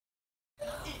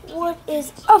What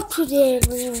is up today,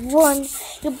 everyone?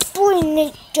 Your boy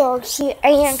Nate Dog here,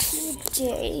 and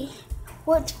today,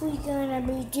 what we gonna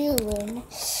be doing?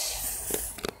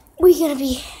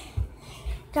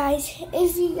 Guys,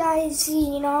 if you guys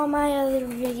seen all my other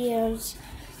videos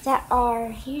that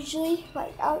are usually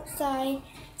like outside,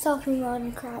 selfie mode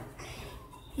and crap,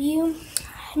 you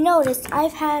noticed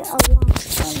I've had a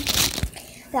launch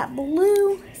one, that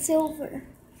blue silver.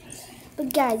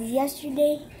 But guys,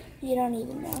 yesterday, you don't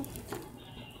even know,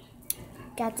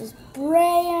 got this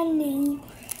brand new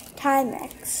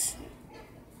Timex.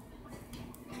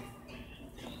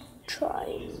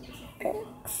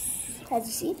 As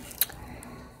you see,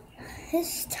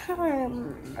 this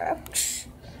Timex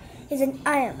is an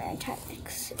Iron Man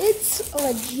Timex. It's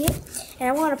legit, and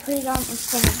I want to put it on in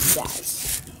front of you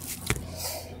guys.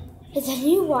 It's a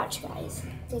new watch, guys.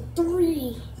 It's a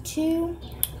 3, 2,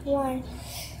 1.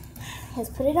 Let's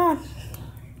put it on.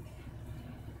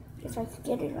 If I could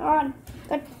get it on.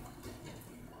 Good.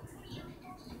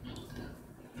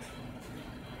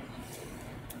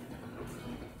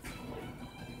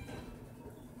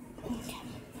 Okay.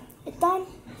 It's done.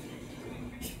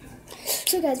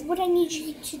 So guys, what I need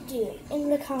you to do in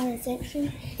the comment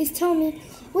section is tell me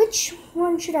which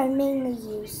one should I mainly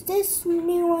use. This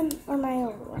new one or my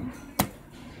old one?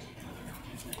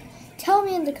 Tell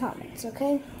me in the comments,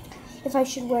 okay? If I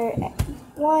should wear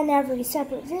one every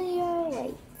separate video,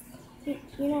 like,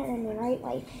 you know what I mean, right?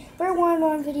 Like, wear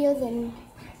one video, then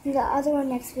the other one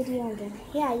next video, and then,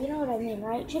 yeah, you know what I mean,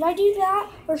 right? Should I do that,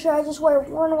 or should I just wear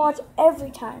one watch every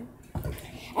time?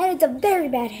 And it's a very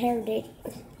bad hair day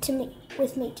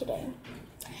with me today.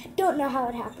 Don't know how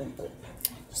it happened, but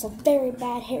it's a very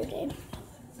bad hair day.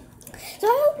 So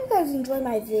I hope you guys enjoyed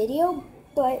my video,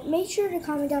 but make sure to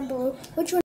comment down below which one